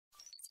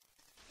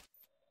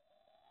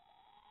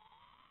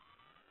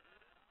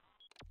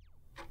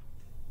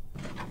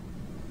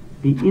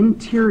the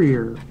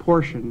interior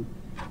portion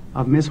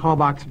of Ms.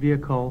 Halbach's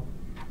vehicle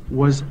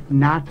was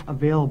not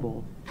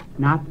available,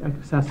 not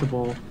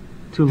accessible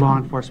to law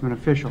enforcement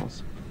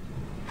officials.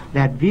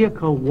 That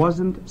vehicle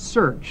wasn't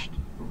searched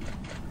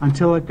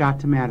until it got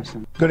to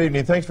Madison. Good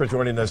evening. Thanks for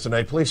joining us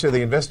tonight. Police say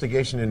the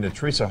investigation into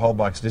Teresa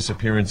Halbach's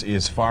disappearance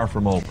is far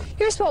from over.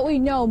 Here's what we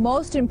know.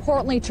 Most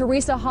importantly,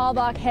 Teresa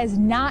Halbach has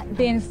not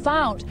been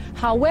found.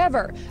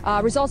 However,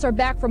 results are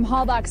back from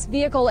Halbach's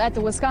vehicle at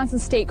the Wisconsin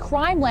State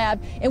Crime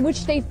Lab, in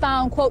which they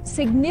found, quote,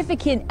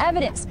 significant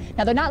evidence.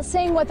 Now, they're not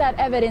saying what that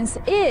evidence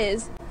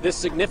is. This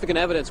significant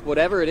evidence,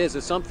 whatever it is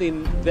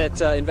something that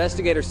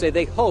investigators say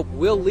they hope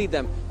will lead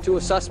them to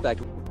a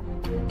suspect.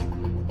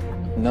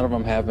 None of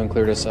them have been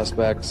cleared as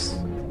suspects.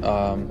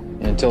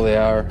 Until they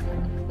are,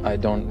 I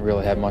don't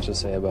really have much to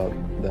say about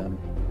them.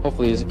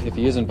 Hopefully, if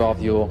he is involved,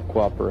 he will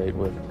cooperate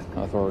with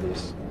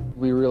authorities.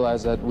 We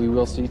realize that we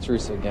will see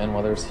Teresa again,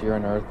 whether it's here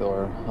on Earth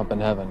or up in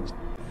heaven.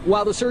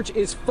 While the search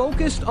is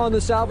focused on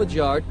the salvage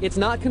yard, it's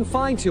not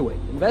confined to it.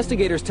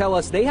 Investigators tell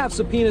us they have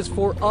subpoenas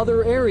for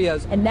other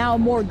areas. And now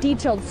more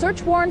detailed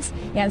search warrants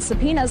and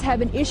subpoenas have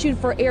been issued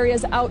for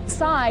areas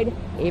outside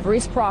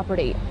Avery's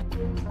property.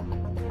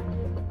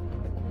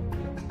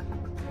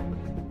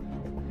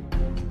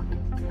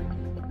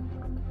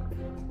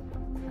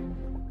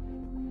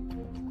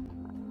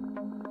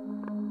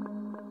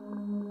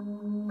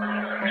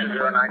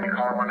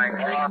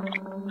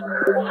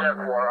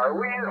 Are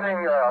we using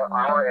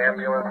our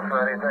ambulance for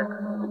anything?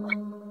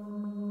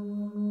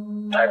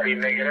 I'd be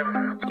negative.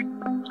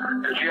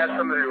 Could you have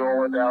somebody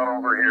roll it down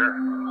over here?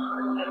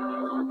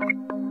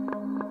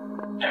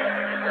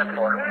 10-4.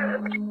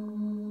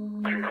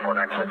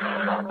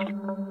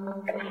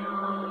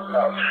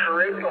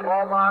 Teresa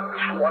Halbach,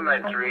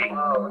 193.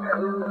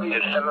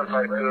 Is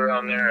 752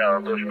 around there,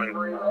 Bushman.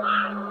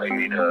 I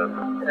need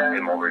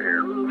him over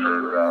here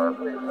for,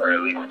 or at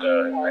least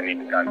I need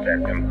to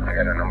contact him. I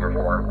got a number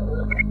for him.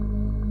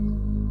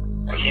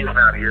 He's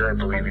not here. I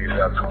believe he's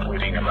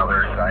completing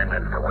another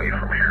assignment away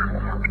from here.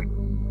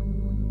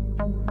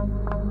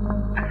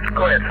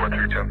 Go ahead,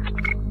 432.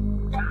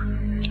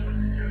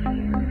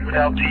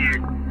 LT, you're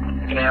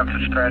going to have to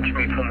scratch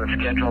me from the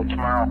schedule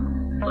tomorrow.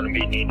 I'm going to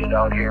be needed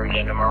out here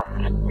again tomorrow.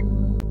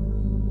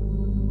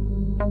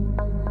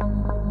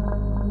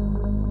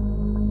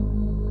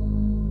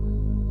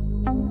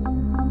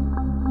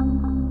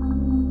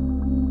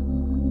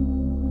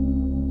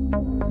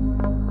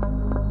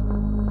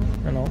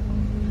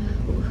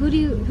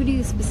 Who do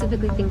you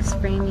specifically think is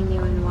framing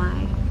you and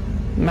why?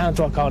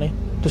 Manitowoc County,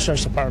 the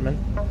sheriff's department.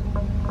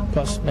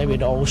 Plus, maybe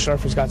the old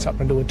sheriff has got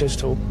something to do with this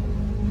too.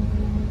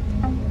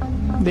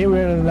 They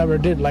really never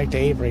did like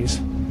the Averys,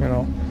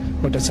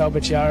 with the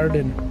salvage yard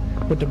and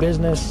with the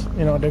business.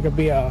 There could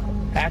be a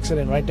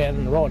accident right there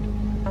in the road.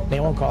 They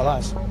won't call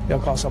us. They'll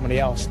call somebody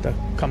else to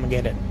come and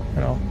get it.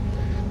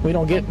 We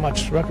don't get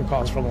much record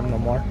calls from them no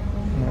more.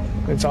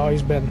 It's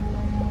always been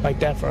like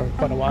that for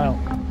quite a while.